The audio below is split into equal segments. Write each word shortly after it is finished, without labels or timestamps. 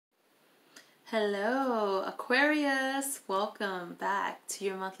Hello, Aquarius. Welcome back to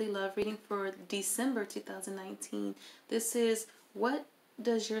your monthly love reading for December 2019. This is what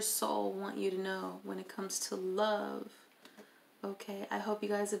does your soul want you to know when it comes to love? Okay, I hope you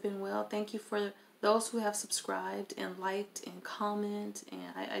guys have been well. Thank you for those who have subscribed and liked and comment,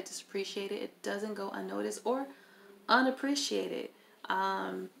 and I just appreciate it. It doesn't go unnoticed or unappreciated.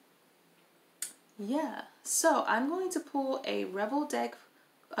 Yeah, so I'm going to pull a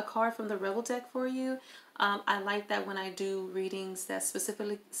card from the Rebel deck for you. I like that when I do readings that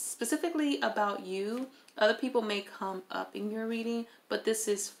specifically about you. Other people may come up in your reading, but this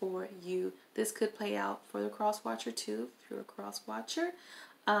is for you. This could play out for the cross watcher too, if you're a cross watcher.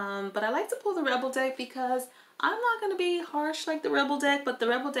 But I like to pull the Rebel deck because I'm not going to be harsh like the Rebel deck, but the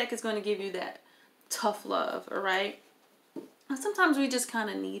Rebel deck is going to give you that tough love, all right? And sometimes we just kind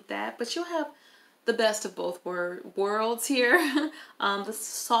of need that, but you'll have the best of both worlds here. The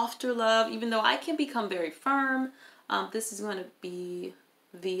softer love, even though I can become very firm, this is going to be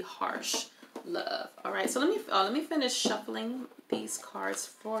the harsh love. All right, so let me finish shuffling these cards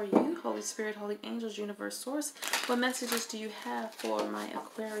for you. Holy Spirit, Holy Angels, Universe, Source, what messages do you have for my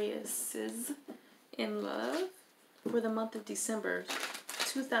Aquariuses in love for the month of December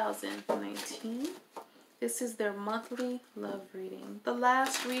 2019? This is their monthly love reading. The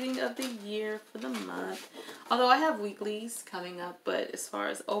last reading of the year for the month. Although I have weeklies coming up, but as far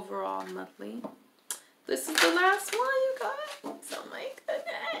as overall monthly, this is the last one, you guys. Oh my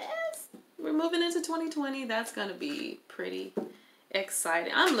goodness. We're moving into 2020. That's going to be pretty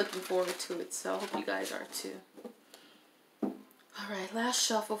exciting. I'm looking forward to it, so I hope you guys are too. All right, last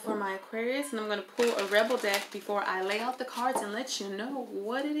shuffle for my Aquarius, and I'm going to pull a Rebel deck before I lay out the cards and let you know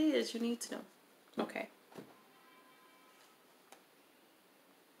what it is you need to know. Okay.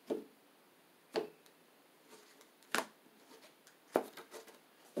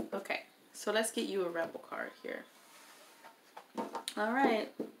 Okay, so let's get you a Rebel card here. All right,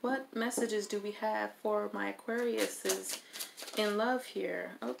 what messages do we have for my Aquariuses in love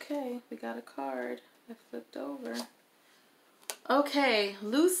here? Okay, we got a card that flipped over. Okay,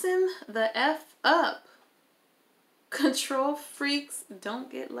 loosen the F up. Control freaks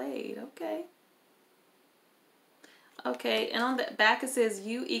don't get laid. Okay. Okay, and on the back it says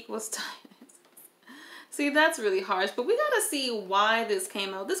U equals time. See, that's really harsh, but we gotta see why this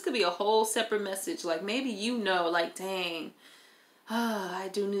came out. This could be a whole separate message. Like maybe you know, like, dang, I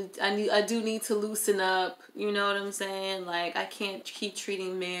do need to loosen up. You know what I'm saying? Like I can't keep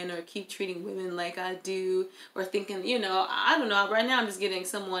treating men or keep treating women like I do, or thinking, you know, I don't know. Right now, I'm just getting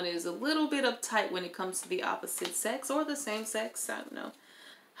someone is a little bit uptight when it comes to the opposite sex or the same sex. I don't know.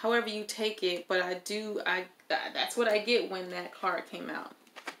 However you take it, but that's what I get when that card came out.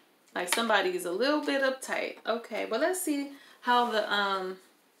 Like somebody is a little bit uptight. Okay, but let's see how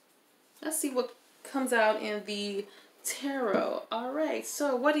let's see what comes out in the tarot. All right,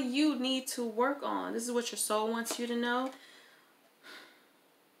 so what do you need to work on? This is what your soul wants you to know.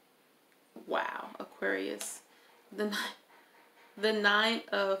 Wow, Aquarius. The Nine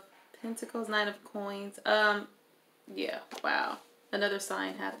of Pentacles, Nine of Coins. Yeah, wow. Another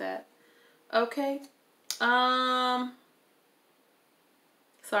sign had that. Okay.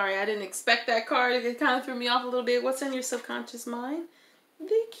 Sorry, I didn't expect that card. It kind of threw me off a little bit. What's in your subconscious mind?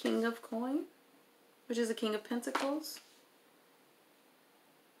 The King of Coins, which is the King of Pentacles.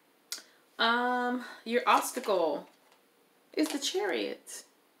 Your obstacle is the Chariot.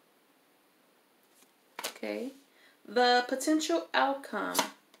 Okay. The potential outcome,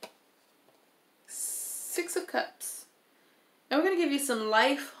 Six of Cups. And we're going to give you some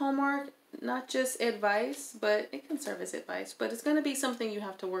life homework. Not just advice, but it can serve as advice. But it's going to be something you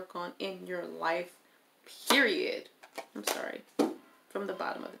have to work on in your life, period. I'm sorry. From the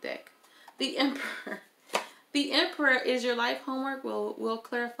bottom of the deck. The Emperor. The Emperor is your life homework. We'll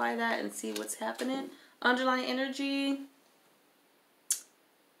clarify that and see what's happening. Underlying energy.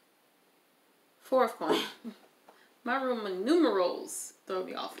 Four of Coins. My Roman numerals throw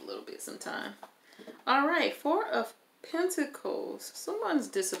me off a little bit sometimes. All right. Four of Pentacles. Someone's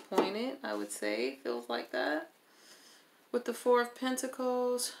disappointed, I would say. Feels like that. With the Four of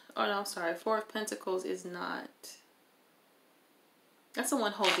Pentacles. Oh, no, I'm sorry. Four of Pentacles is not. That's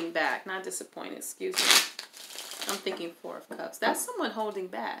someone holding back, not disappointed. Excuse me. I'm thinking Four of Cups. That's someone holding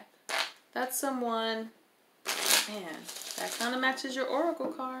back. That's someone. Man, that kind of matches your Oracle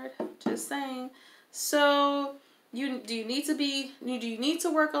card. Just saying. So, do you need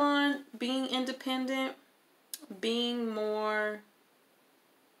to work on being independent? Being more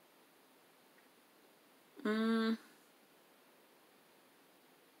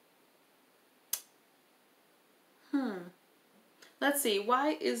Let's see.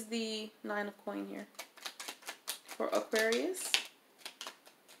 Why is the 9 of coin here for Aquarius?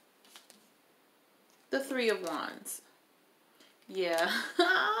 The 3 of wands. Yeah.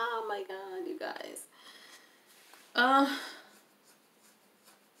 Oh my God, you guys.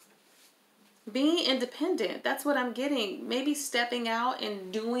 Being independent. That's what I'm getting. Maybe stepping out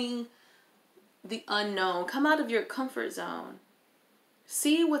and doing the unknown. Come out of your comfort zone.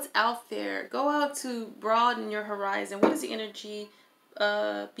 See what's out there. Go out to broaden your horizon. What is the energy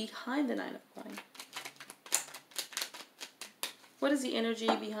behind the 9 of coin? What is the energy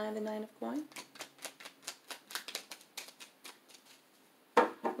behind the 9 of coin?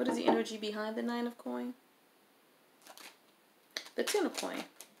 What is the energy behind the 9 of coin? The 10 of coin.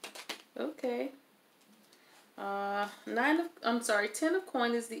 Okay. 10 of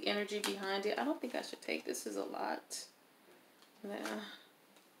coin is the energy behind it. I don't think I should take this. Is a lot. Yeah.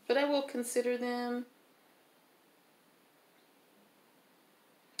 But I will consider them.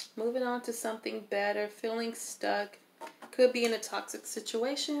 Moving on to something better. Feeling stuck. Could be in a toxic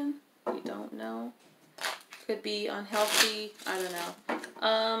situation. We don't know. Could be unhealthy. I don't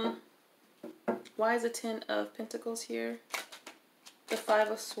know. Why is the 10 of Pentacles here? The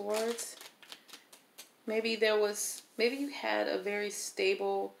 5 of Swords. Maybe you had a very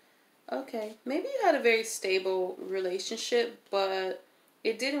stable, maybe you had a very stable relationship, but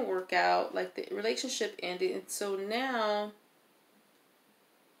it didn't work out. Like the relationship ended. And so now,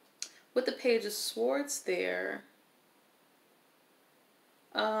 with the Page of Swords there,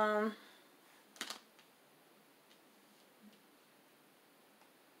 as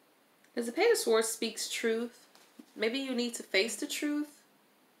the Page of Swords speaks truth, maybe you need to face the truth.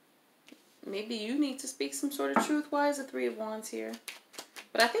 Maybe you need to speak some sort of truth. Why is the 3 of Wands here?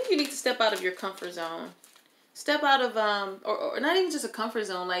 But I think you need to step out of your comfort zone. Step out of, or not even just a comfort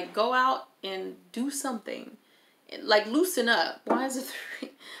zone. Like, go out and do something. Like, loosen up. Why is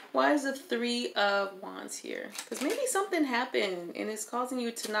the 3 of Wands here? Because maybe something happened and it's causing you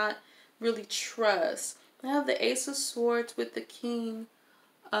to not really trust. I have the Ace of Swords with the King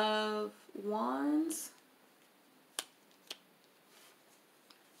of Wands.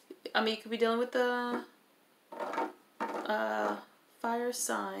 I mean, you could be dealing with the fire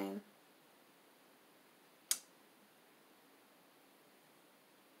sign.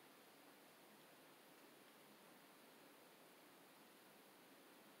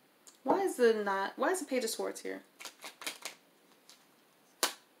 Why is the Page of Swords here?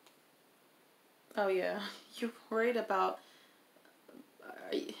 Oh yeah, you're worried about,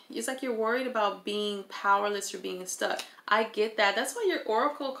 it's like you're worried about being powerless or being stuck. I get that. That's why your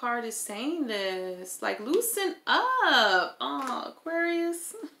Oracle card is saying this. Like, loosen up. Oh,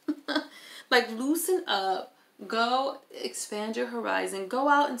 Aquarius. Like, loosen up. Go expand your horizon. Go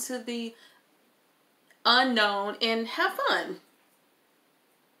out into the unknown and have fun.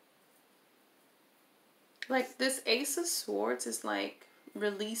 Like, this Ace of Swords is like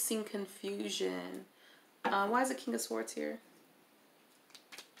releasing confusion. Why is the King of Swords here?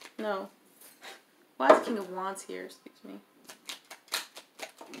 No. Why is the King of Wands here? Excuse me.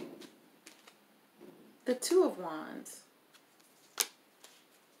 The 2 of Wands.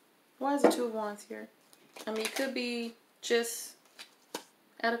 Why is the 2 of Wands here? I mean, it could be just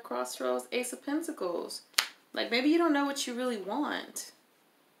at a crossroads. Ace of Pentacles. Like, maybe you don't know what you really want.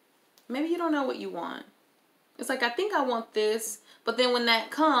 Maybe you don't know what you want. It's like, I think I want this. But then when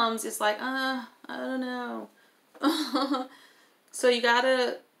that comes, it's like, I don't know. So you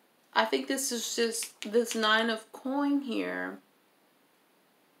gotta, I think this is just this 9 of coin here.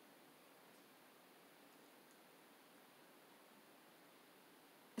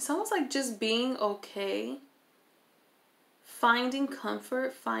 It's almost like just being okay. Finding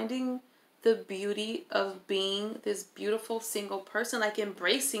comfort, finding the beauty of being this beautiful single person, like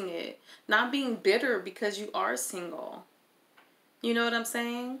embracing it, not being bitter because you are single. You know what I'm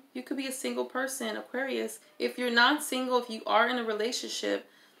saying? You could be a single person, Aquarius. If you're not single, if you are in a relationship,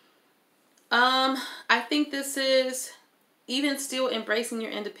 I think this is even still embracing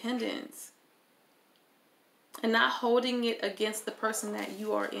your independence and not holding it against the person that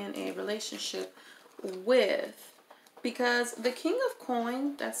you are in a relationship with. Because the King of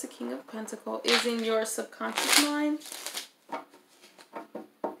Coin, that's the King of Pentacle, is in your subconscious mind.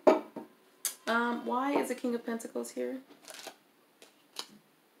 Why is the King of Pentacles here?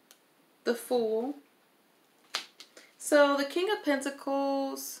 The Fool. So the King of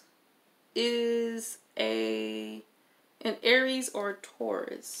Pentacles is an Aries or a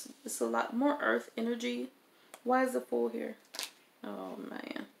Taurus. It's a lot more earth energy. Why is the Fool here? Oh,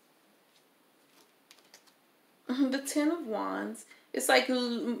 man. The 10 of Wands. It's like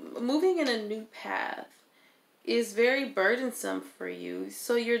moving in a new path. is very burdensome for you.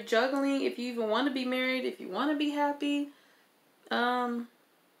 So you're juggling if you even want to be married, if you want to be happy.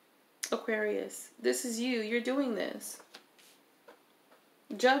 Aquarius, this is you. You're doing this.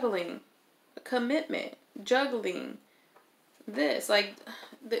 Juggling. Commitment. Juggling. This. Like,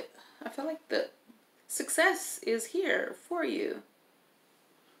 I feel like the success is here for you.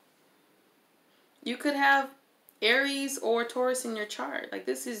 You could have Aries or Taurus in your chart. Like,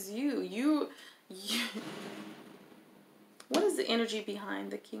 this is you. You what is the energy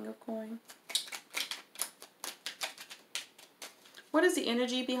behind the King of Coins? What is the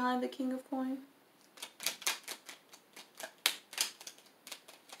energy behind the King of Coins?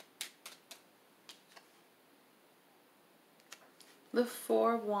 The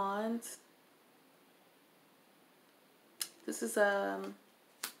Four of Wands. This is that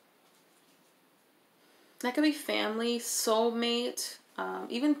could be family, soulmate,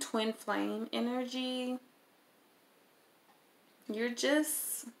 even twin flame energy. You're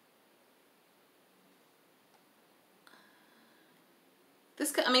just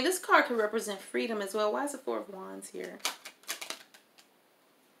this. I mean, this card could represent freedom as well. Why is the Four of Wands here?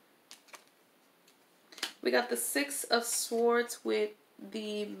 We got the Six of Swords with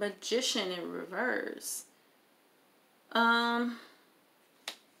the Magician in reverse. The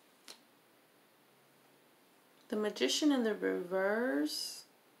Magician in the reverse.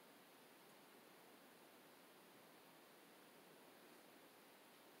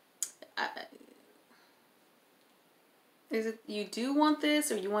 Is it you do want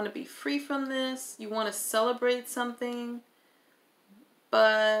this, or you want to be free from this? You want to celebrate something,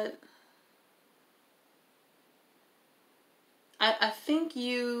 but I think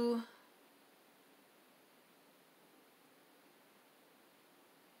you...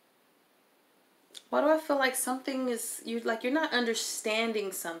 Why do I feel like something is... You're not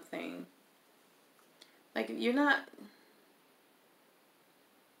understanding something. Like, you're not...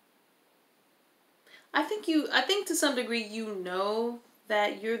 I think to some degree you know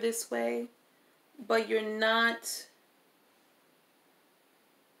that you're this way, but you're not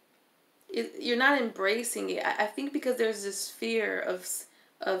embracing it. I think because there's this fear of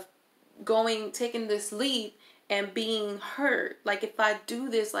taking this leap and being hurt. Like, if I do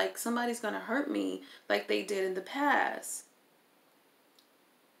this, like, somebody's going to hurt me like they did in the past.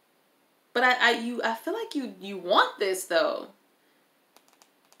 But I feel like you want this, though.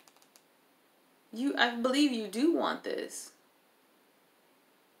 I believe you do want this.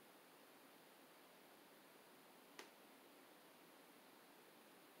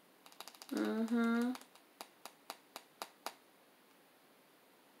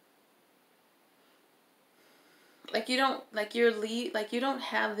 Like, you don't, like, you don't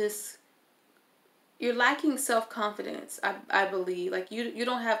have this, you're lacking self-confidence, I believe. Like, you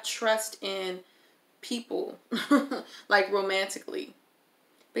don't have trust in people, like, romantically.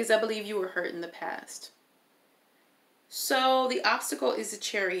 Because I believe you were hurt in the past. So the obstacle is the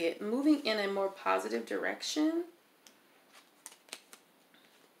Chariot, moving in a more positive direction.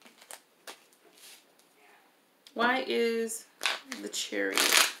 Why is the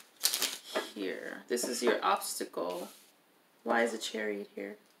Chariot here? This is your obstacle. Why is the Chariot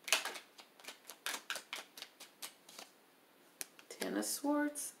here? Ten of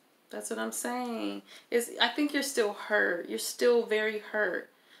Swords. That's what I'm saying. I think you're still hurt. You're still very hurt.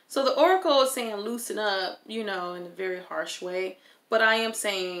 So the Oracle is saying loosen up, in a very harsh way. But I am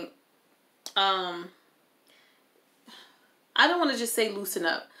saying, I don't want to just say loosen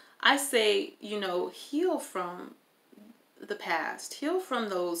up. I say, heal from the past. Heal from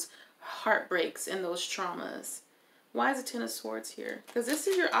those heartbreaks and those traumas. Why is the Ten of Swords here? Because this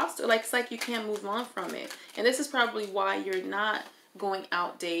is your obstacle. Like, it's like you can't move on from it. And this is probably why you're not going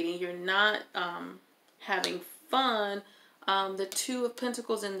out dating. You're not having fun. The Two of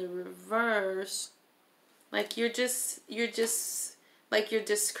Pentacles in the reverse, like you're discouraged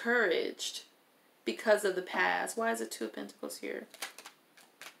because of the past. Why is the Two of Pentacles here?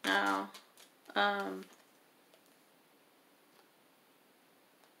 Now, I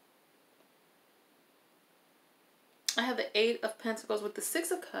have the Eight of Pentacles with the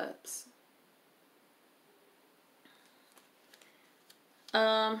Six of Cups.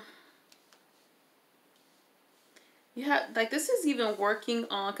 You have, like, this is even working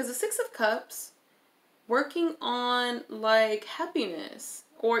on, because the Six of Cups, working on, like, happiness,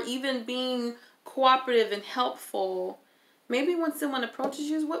 or even being cooperative and helpful. Maybe when someone approaches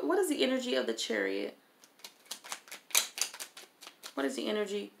you, what is the energy of the Chariot? What is the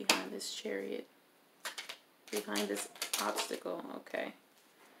energy behind this Chariot? Behind this obstacle? Okay.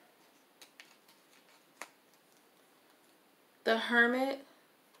 The Hermit,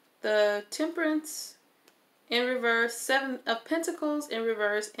 the Temperance, in reverse, 7 of Pentacles in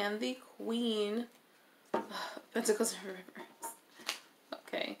reverse, and the Queen of Pentacles in reverse.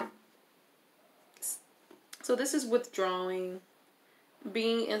 Okay. So this is withdrawing,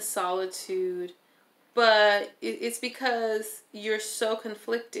 being in solitude, but it's because you're so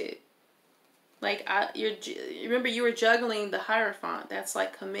conflicted. Like, remember you were juggling the Hierophant. That's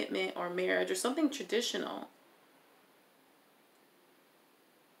like commitment or marriage or something traditional.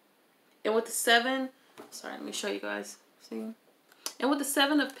 And with the 7, sorry, let me show you guys. See? And with the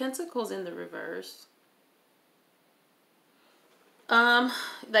 7 of Pentacles in the reverse,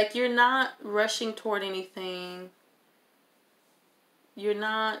 like you're not rushing toward anything. You're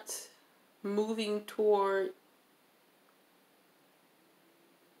not moving toward,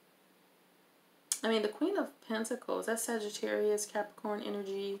 I mean, the Queen of Pentacles, that's Sagittarius, Capricorn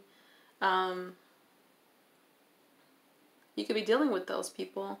energy. You could be dealing with those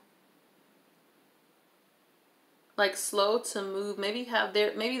people. Like slow to move. Maybe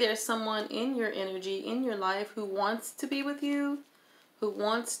there's someone in your energy, in your life, who wants to be with you, who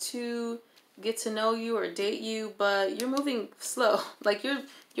wants to get to know you or date you, but you're moving slow. Like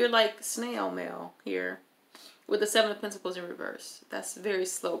you're like snail mail here with the 7 of Pentacles in reverse. That's very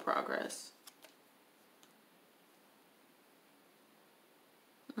slow progress.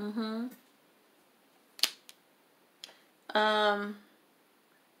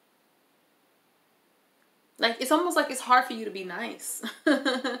 Like, it's almost like it's hard for you to be nice.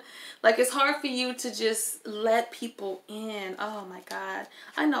 Like, it's hard for you to just let people in. Oh, my God.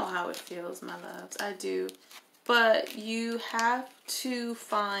 I know how it feels, my loves. I do. But you have to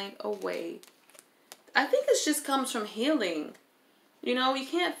find a way. I think it just comes from healing. You know, you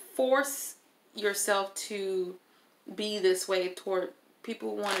can't force yourself to be this way toward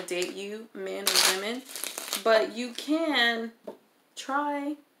people who want to date you, men or women. But you can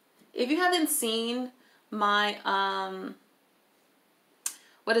try. If you haven't seen my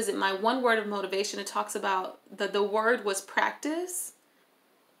what is it, my 1 word of motivation, it talks about the word was practice.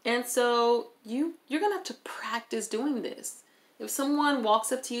 And so you're gonna have to practice doing this. If someone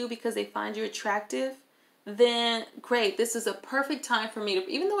walks up to you because they find you attractive, then great, this is a perfect time for me to,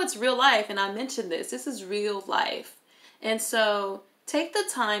 even though it's real life, and I mentioned this is real life. And so take the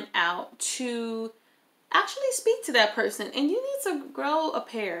time out to actually speak to that person, and you need to grow a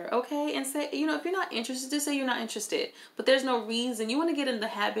pair, okay? And say, you know, if you're not interested, just say you're not interested. But there's no reason. You want to get in the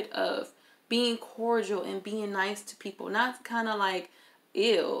habit of being cordial and being nice to people, not kind of like,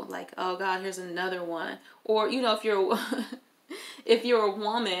 ew, like, oh God, here's another one. Or, you know, if you're a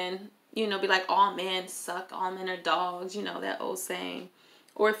woman, you know, be like, all men suck, all men are dogs, you know, that old saying.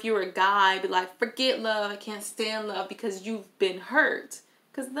 Or if you're a guy, be like, forget love, I can't stand love, because you've been hurt.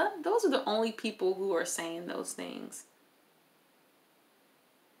 Because those are the only people who are saying those things.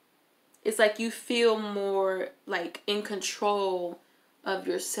 It's like you feel more like in control of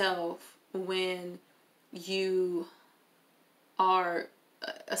yourself when you are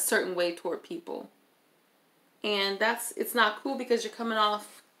a certain way toward people. And it's not cool, because you're coming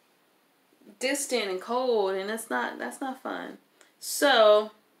off distant and cold, and that's not fun.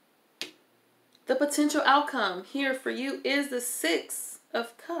 So the potential outcome here for you is the 6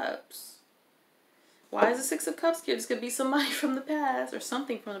 of Cups. Why is the 6 of Cups here? This could be somebody from the past or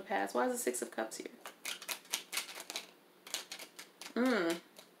something from the past. Why is the 6 of Cups here?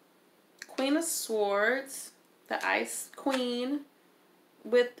 Queen of Swords, the Ice Queen,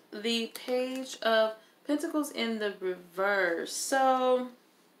 with the Page of Pentacles in the reverse. So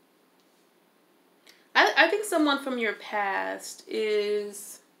I think someone from your past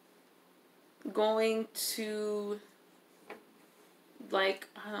is going to, like,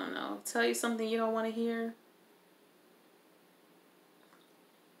 I don't know, tell you something you don't want to hear.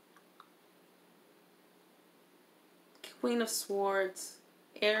 Queen of Swords,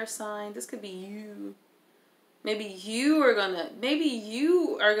 air sign. This could be you. Maybe you are gonna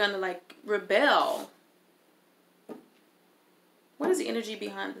like rebel. What is the energy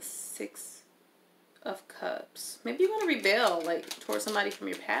behind the 6 of Cups? Maybe you're gonna rebel, like, towards somebody from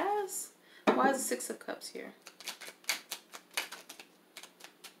your past. Why is the 6 of Cups here?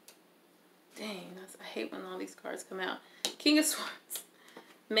 Dang, I hate when all these cards come out. King of Swords.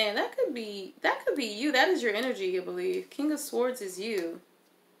 Man, that could be you. That is your energy, I believe. King of Swords is you.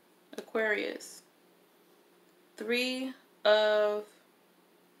 Aquarius. 3 of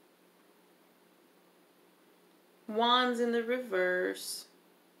Wands in the reverse.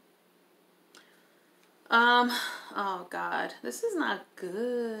 Oh God, this is not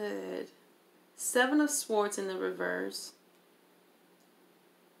good. 7 of Swords in the reverse.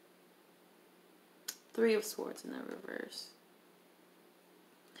 3 of Swords in the reverse.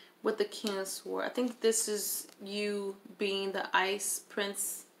 with the King of Swords. I think this is you being the Ice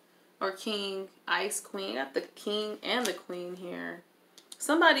Prince or King, Ice Queen. I got the King and the Queen here.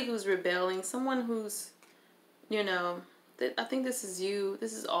 Somebody who's rebelling. Someone who's, you know, I think this is you.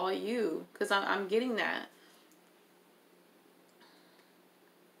 This is all you. Because I'm getting that.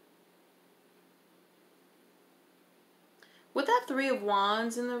 With that Three of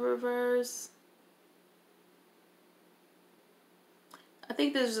Wands in the reverse, I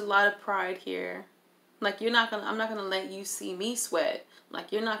think there's a lot of pride here. Like, I'm not gonna let you see me sweat.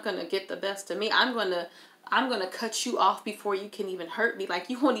 Like, you're not gonna get the best of me. I'm gonna cut you off before you can even hurt me. Like,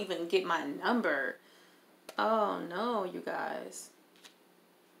 you won't even get my number. Oh no, you guys.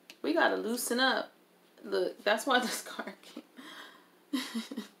 We gotta loosen up. Look, that's why this card came.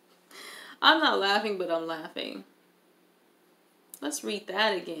 I'm not laughing, but I'm laughing. Let's read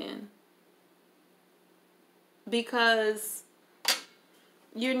that again. Because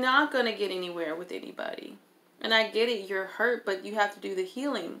you're not going to get anywhere with anybody. And I get it, you're hurt, but you have to do the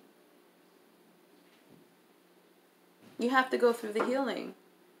healing. You have to go through the healing.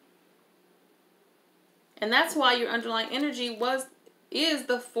 And that's why your underlying energy is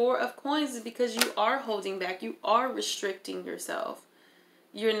the Four of Coins, is because you are holding back. You are restricting yourself.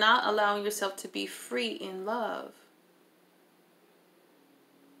 You're not allowing yourself to be free in love.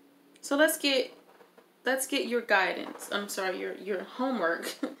 So let's get your guidance. I'm sorry, your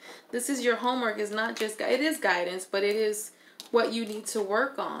homework. This is your homework. It's not just, it is guidance, but it is what you need to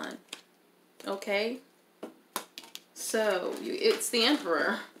work on. Okay? So, it's the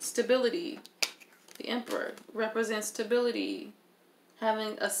Emperor. Stability. The Emperor represents stability.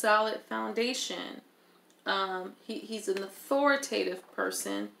 Having a solid foundation. He's an authoritative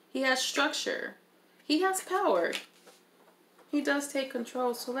person. He has structure. He has power. He does take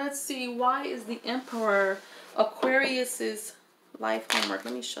control. So let's see, why is the Emperor Aquarius's life homework?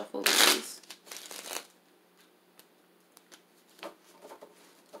 Let me shuffle these.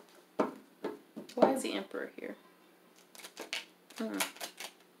 Why is the Emperor here?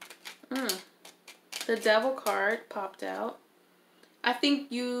 The Devil card popped out. I think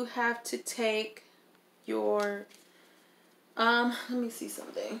you have to take your let me see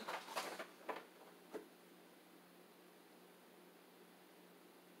something.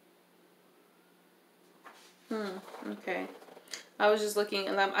 Okay. I was just looking,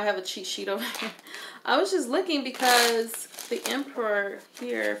 and I have a cheat sheet over here. I was just looking because the Emperor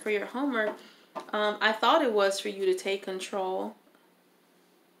here for your homework, I thought it was for you to take control,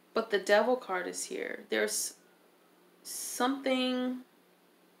 but the Devil card is here. There's something.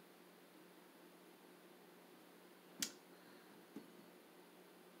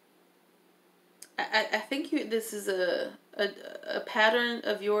 I think this is a pattern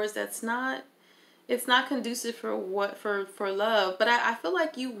of yours that's not. It's not conducive for love, but I feel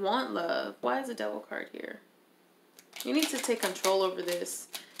like you want love. Why is the Devil card here? You need to take control over this,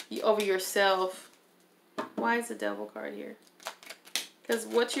 over yourself. Why is the Devil card here? Because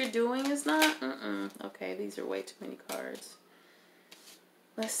what you're doing is not. Okay, these are way too many cards.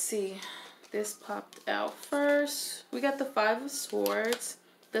 Let's see. This popped out first. We got the Five of Swords,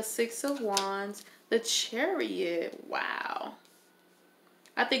 the Six of Wands, the Chariot. Wow.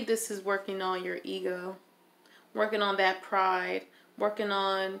 I think this is working on your ego, working on that pride, working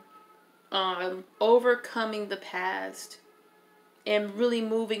on overcoming the past and really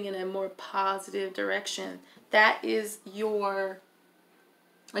moving in a more positive direction. That is your,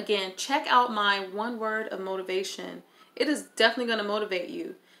 again, check out my one word of motivation. It is definitely going to motivate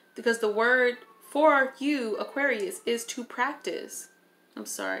you because the word for you, Aquarius, is to practice. I'm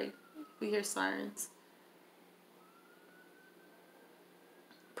sorry, we hear sirens.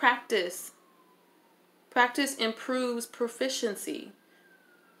 Practice. Practice improves proficiency.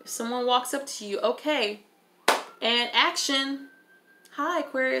 If someone walks up to you, okay, and action. Hi,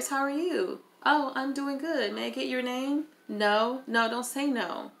 Aquarius, how are you? Oh, I'm doing good. May I get your name? No, don't say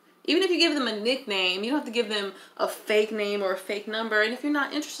no. Even if you give them a nickname, you don't have to give them a fake name or a fake number. And if you're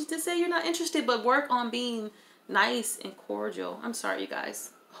not interested, to say you're not interested, but work on being nice and cordial. I'm sorry, you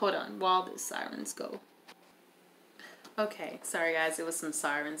guys. Hold on while the sirens go. Okay, sorry guys, it was some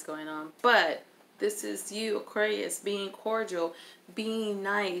sirens going on. But this is you, Aquarius, being cordial, being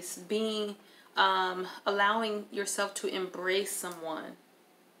nice, being allowing yourself to embrace someone.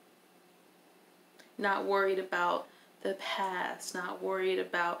 Not worried about the past, not worried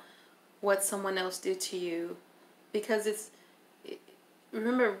about what someone else did to you. Because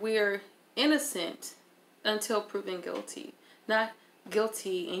remember, we're innocent until proven guilty. Not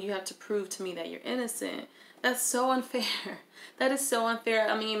guilty and you have to prove to me that you're innocent. That's so unfair. That is so unfair.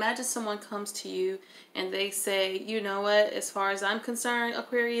 I mean, imagine someone comes to you and they say, you know what, as far as I'm concerned,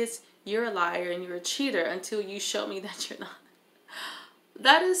 Aquarius, you're a liar and you're a cheater until you show me that you're not.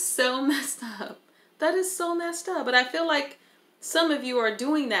 That is so messed up. That is so messed up. But I feel like some of you are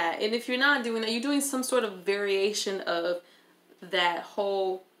doing that. And if you're not doing that, you're doing some sort of variation of that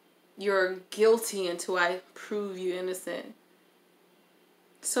whole, you're guilty until I prove you innocent.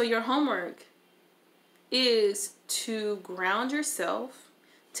 So your homework is to ground yourself,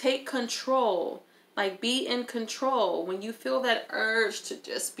 take control, like be in control. When you feel that urge to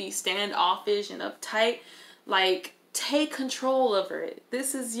just be standoffish and uptight, like take control over it.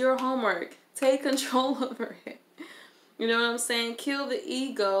 This is your homework. Take control over it. You know what I'm saying? Kill the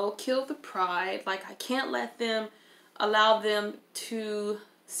ego, kill the pride. Like, I can't let them, allow them to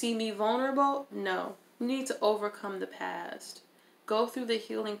see me vulnerable. No, you need to overcome the past. Go through the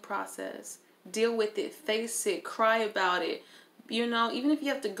healing process. Deal with it, face it, cry about it. You know, even if you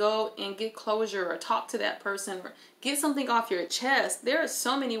have to go and get closure or talk to that person or get something off your chest, there are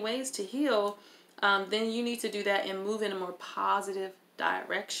so many ways to heal. Then you need to do that and move in a more positive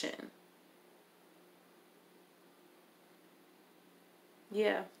direction.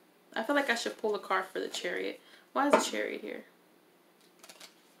 Yeah, I feel like I should pull a card for the Chariot. Why is the Chariot here?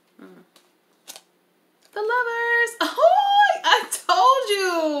 The Lovers. Oh, I told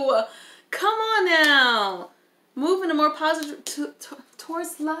you. Come on now. Move in a more positive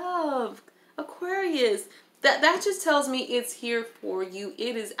towards love. Aquarius. That just tells me it's here for you.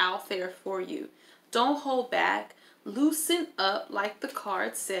 It is out there for you. Don't hold back. Loosen up like the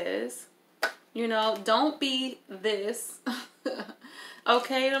card says. You know, don't be this.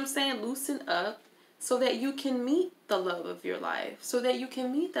 Okay, what I'm saying? Loosen up so that you can meet the love of your life. So that you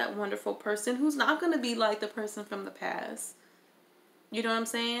can meet that wonderful person who's not going to be like the person from the past. You know what I'm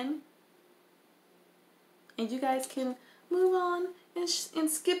saying? And you guys can move on and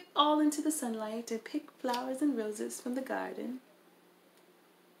skip all into the sunlight and pick flowers and roses from the garden.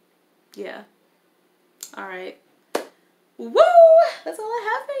 Yeah. All right. Woo! That's all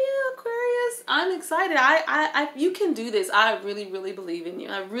I have for you, Aquarius. I'm excited. You can do this. I really, really believe in you.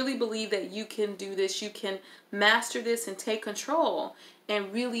 I really believe that you can do this. You can master this and take control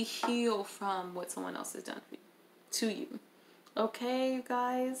and really heal from what someone else has done for you, to you. Okay, you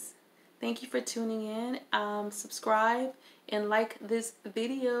guys. Thank you for tuning in. Subscribe and like this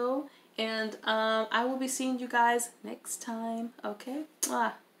video. And I will be seeing you guys next time. Okay?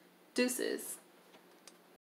 Deuces.